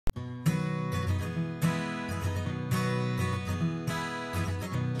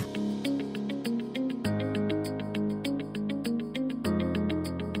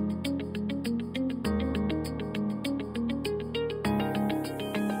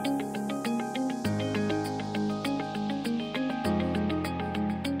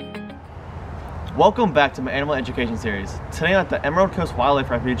Welcome back to my animal education series. Today I'm at the Emerald Coast Wildlife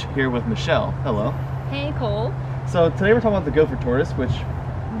Refuge here with Michelle. Hello. Hey, Cole. So today we're talking about the gopher tortoise, which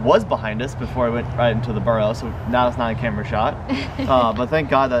was behind us before I went right into the burrow, so now it's not a camera shot. But thank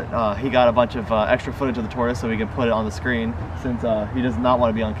God that he got a bunch of extra footage of the tortoise so we can put it on the screen, since he does not want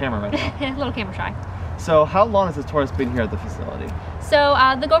to be on camera right now. A little camera shy. So how long has this tortoise been here at the facility? So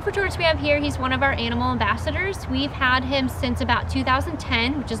the gopher tortoise we have here, he's one of our animal ambassadors. We've had him since about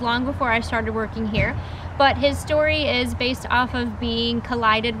 2010, which is long before I started working here. But his story is based off of being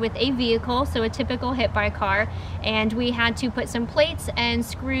collided with a vehicle, so a typical hit by car. And we had to put some plates and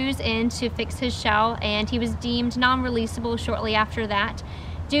screws in to fix his shell, and he was deemed non-releasable shortly after that,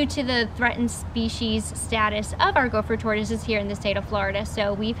 due to the threatened species status of our gopher tortoises here in the state of Florida.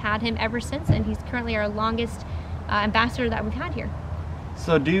 So we've had him ever since, and he's currently our longest ambassador that we've had here.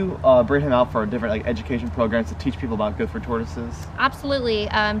 So do you bring him out for different education programs to teach people about gopher tortoises? Absolutely.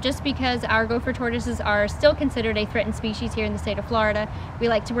 Just because our gopher tortoises are still considered a threatened species here in the state of Florida, we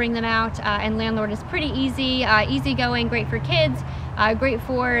like to bring them out, and Landlord is pretty easygoing, great for kids, great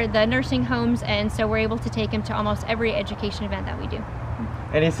for the nursing homes, and so we're able to take him to almost every education event that we do.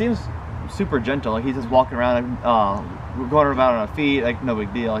 And he seems super gentle. He's just walking around, going around on feet, like no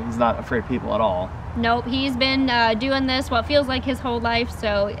big deal. He's not afraid of people at all. Nope, he's been doing this what feels like his whole life,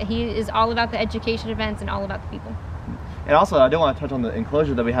 so he is all about the education events and all about the people. And also, I do want to touch on the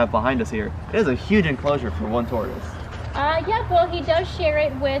enclosure that we have behind us here. It is a huge enclosure for one tortoise. Yeah, well, he does share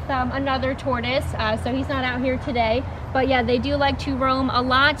it with another tortoise, so he's not out here today. But yeah, they do like to roam a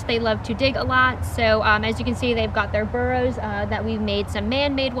lot. They love to dig a lot. So as you can see, they've got their burrows that we've made some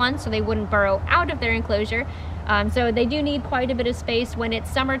man-made ones so they wouldn't burrow out of their enclosure. So they do need quite a bit of space. When it's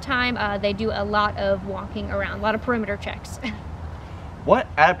summertime, they do a lot of walking around, a lot of perimeter checks. What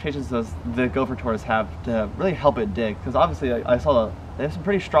adaptations does the gopher tortoise have to really help it dig? Because obviously I saw they have some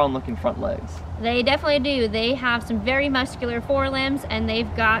pretty strong looking front legs. They definitely do. They have some very muscular forelimbs, and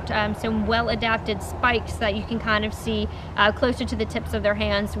they've got some well adapted spikes that you can kind of see closer to the tips of their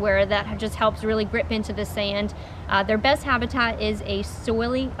hands, where that just helps really grip into the sand. Their best habitat is a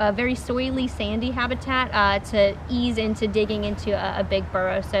very soily, sandy habitat to ease into digging into a big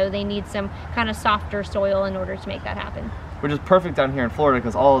burrow. So they need some kind of softer soil in order to make that happen. Which is perfect down here in Florida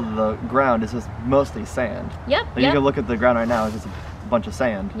because all of the ground is just mostly sand. Yep. You can look at the ground right now, it's just a bunch of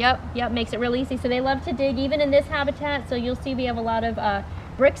sand. Yep, makes it real easy. So they love to dig even in this habitat. So you'll see we have a lot of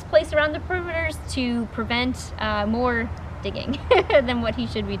bricks placed around the perimeters to prevent more digging than what he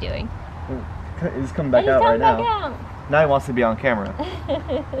should be doing. He's coming back out right now. Now he wants to be on camera.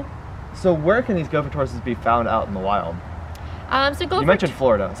 So where can these gopher tortoises be found out in the wild? You mentioned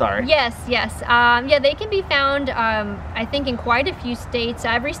Florida, sorry. Yes. Yeah, they can be found, I think, in quite a few states.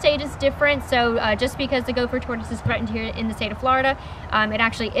 Every state is different, so just because the gopher tortoise is threatened here in the state of Florida, it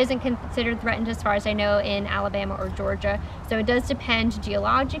actually isn't considered threatened as far as I know in Alabama or Georgia. So it does depend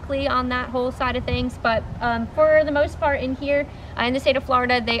geologically on that whole side of things, but for the most part in here, in the state of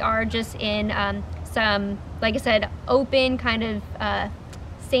Florida, they are just in some, like I said, open kind of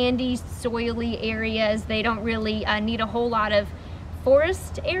sandy, soily areas. They don't really need a whole lot of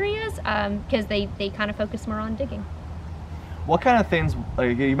forest areas because they kind of focus more on digging. What kind of things,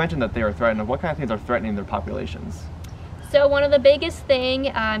 you mentioned that they are threatened, what kind of things are threatening their populations? So one of the biggest thing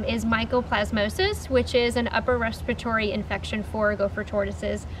is mycoplasmosis, which is an upper respiratory infection for gopher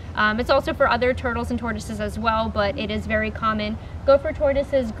tortoises. It's also for other turtles and tortoises as well, but it is very common. Gopher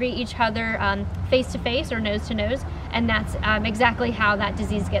tortoises greet each other face to face or nose to nose, and that's exactly how that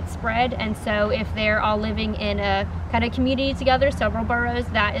disease gets spread. And so if they're all living in a kind of community together, several burrows,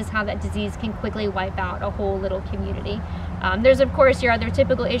 that is how that disease can quickly wipe out a whole little community. There's of course your other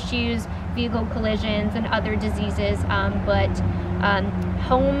typical issues, vehicle collisions and other diseases, but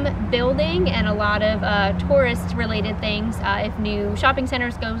home building and a lot of tourist related things, if new shopping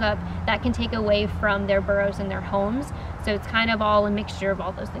centers goes up, that can take away from their burrows and their homes. So it's kind of all a mixture of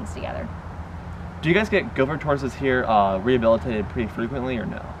all those things together. Do you guys get gopher tortoises here rehabilitated pretty frequently or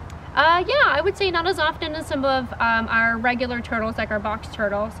no? Yeah, I would say not as often as some of our regular turtles, like our box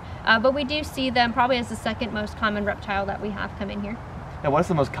turtles, but we do see them probably as the second most common reptile that we have come in here. And what's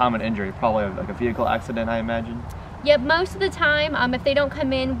the most common injury? Probably like a vehicle accident, I imagine? Yep, most of the time, if they don't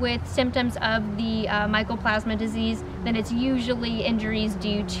come in with symptoms of the mycoplasma disease, then it's usually injuries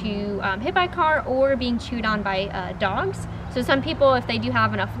due to hit by a car or being chewed on by dogs. So some people, if they do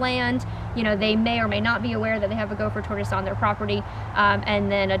have enough land, they may or may not be aware that they have a gopher tortoise on their property,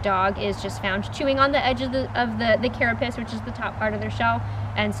 and then a dog is just found chewing on the edge of the carapace, which is the top part of their shell,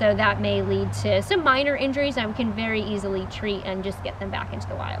 and so that may lead to some minor injuries that we can very easily treat and just get them back into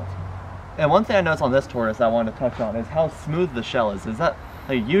the wild. And one thing I noticed on this tortoise I wanted to touch on is how smooth the shell is. Is that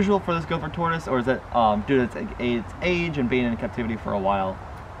like usual for this gopher tortoise, or is it due to its age and being in captivity for a while?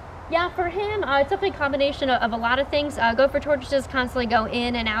 Yeah, for him, it's definitely a combination of a lot of things. Gopher tortoises constantly go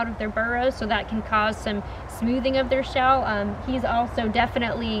in and out of their burrows, so that can cause some smoothing of their shell. He's also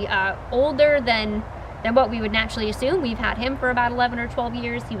definitely older than what we would naturally assume. We've had him for about 11 or 12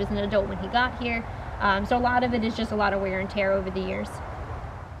 years. He was an adult when he got here. So a lot of it is just a lot of wear and tear over the years.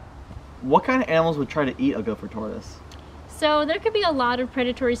 What kind of animals would try to eat a gopher tortoise? So there could be a lot of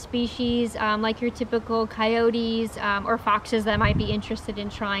predatory species, like your typical coyotes or foxes that might be interested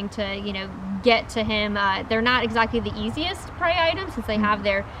in trying to, you know, get to him. They're not exactly the easiest prey item since they have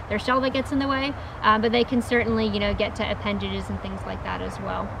their shell that gets in the way, but they can certainly, you know, get to appendages and things like that as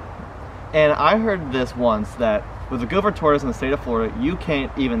well. And I heard this once, that with the gopher tortoise in the state of Florida, you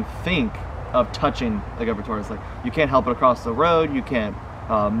can't even think of touching the gopher tortoise. Like, you can't help it across the road, you can't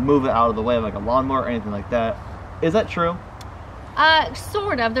move it out of the way like a lawnmower or anything like that. Is that true?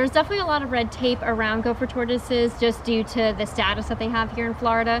 Sort of. There's definitely a lot of red tape around gopher tortoises just due to the status that they have here in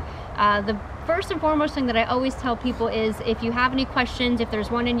Florida. The first and foremost thing that I always tell people is, if you have any questions, if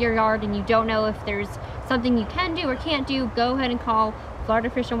there's one in your yard and you don't know if there's something you can do or can't do, go ahead and call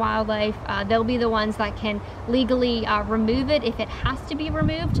Florida Fish and Wildlife. They'll be the ones that can legally remove it if it has to be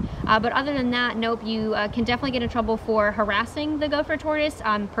removed. But other than that, nope, you can definitely get in trouble for harassing the gopher tortoise,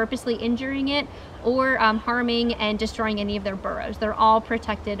 purposely injuring it, or harming and destroying any of their burrows. They're all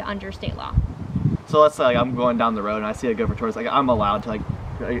protected under state law. So let's say like, I'm going down the road and I see a gopher tortoise, like I'm allowed to like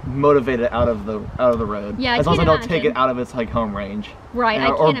motivate it out of the road. Yeah, as long as I don't take it out of its like home range. Right.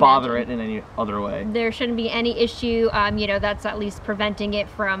 Or bother it in any other way. There shouldn't be any issue, you know, that's at least preventing it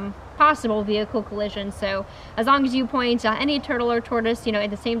from possible vehicle collision. So as long as you point any turtle or tortoise, you know, in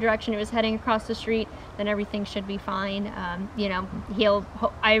the same direction it was heading across the street, then everything should be fine. You know, he'll,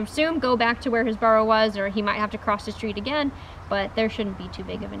 I assume, go back to where his burrow was, or he might have to cross the street again, but there shouldn't be too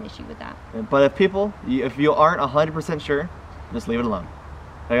big of an issue with that. But if you aren't 100% sure, just leave it alone.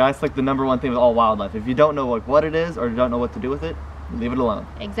 Like, that's like the #1 thing with all wildlife. If you don't know like what it is or you don't know what to do with it, leave it alone.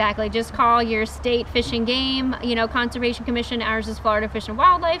 Exactly. Just call your state fish and game, you know, conservation commission. Ours is Florida Fish and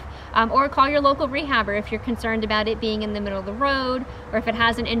Wildlife, or call your local rehabber if you're concerned about it being in the middle of the road, or if it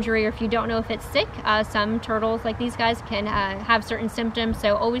has an injury, or if you don't know if it's sick. Some turtles, like these guys, can have certain symptoms,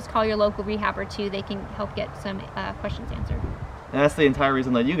 so always call your local rehabber too. They can help get some questions answered. And that's the entire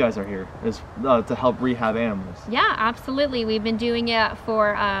reason that you guys are here, is to help rehab animals. Yeah, absolutely. We've been doing it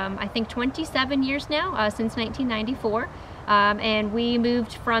for, I think, 27 years now, since 1994. And we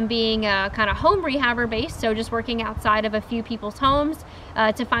moved from being a kind of home rehabber base, so just working outside of a few people's homes,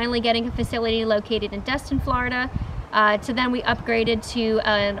 to finally getting a facility located in Destin, Florida. To then we upgraded to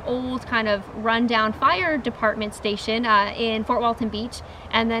an old kind of rundown fire department station in Fort Walton Beach.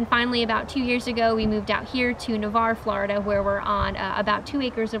 And then finally about 2 years ago we moved out here to Navarre, Florida, where we're on about 2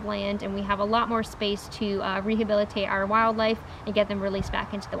 acres of land, and we have a lot more space to rehabilitate our wildlife and get them released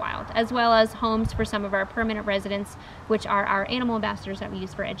back into the wild, as well as homes for some of our permanent residents, which are our animal ambassadors that we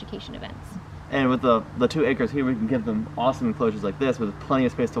use for education events. And with the 2 acres here, we can give them awesome enclosures like this with plenty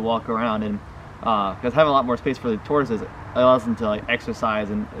of space to walk around. And because having a lot more space for the tortoises allows them to like exercise,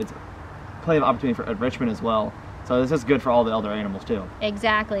 and it's plenty of opportunity for enrichment as well. So this is good for all the other animals too.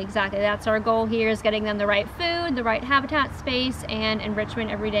 Exactly. That's our goal here, is getting them the right food, the right habitat space, and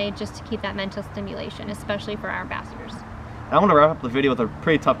enrichment every day, just to keep that mental stimulation, especially for our ambassadors. And I want to wrap up the video with a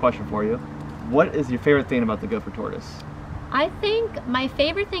pretty tough question for you. What is your favorite thing about the gopher tortoise? I think my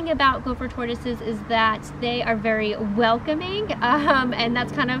favorite thing about gopher tortoises is that they are very welcoming, and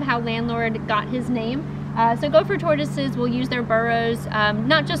that's kind of how Landlord got his name. So gopher tortoises will use their burrows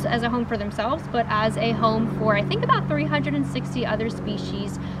not just as a home for themselves, but as a home for, I think, about 360 other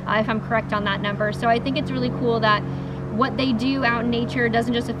species, if I'm correct on that number. So I think it's really cool that what they do out in nature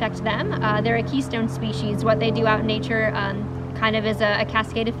doesn't just affect them. They're a keystone species. What they do out in nature kind of is a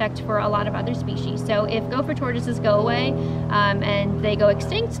cascade effect for a lot of other species. So if gopher tortoises go away and they go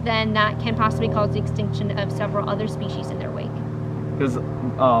extinct, then that can possibly cause the extinction of several other species in their wake. Because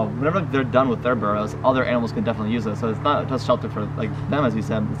whenever they're done with their burrows, other animals can definitely use it. So it's not just shelter for like them, as you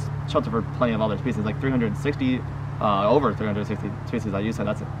said, it's shelter for plenty of other species, like 360, over 360 species, like you said.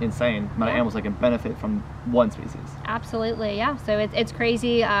 That's insane amount of animals that can benefit from one species. Absolutely, yeah. So it's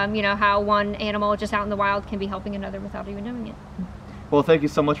crazy, you know, how one animal just out in the wild can be helping another without even knowing it. Well, thank you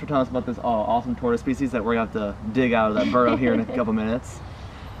so much for telling us about this awesome tortoise species that we're going to have to dig out of that burrow here in a couple minutes.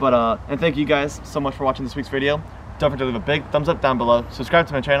 But, and thank you guys so much for watching this week's video. Don't forget to leave a big thumbs up down below, subscribe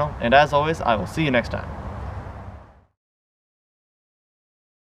to my channel, and as always, I will see you next time.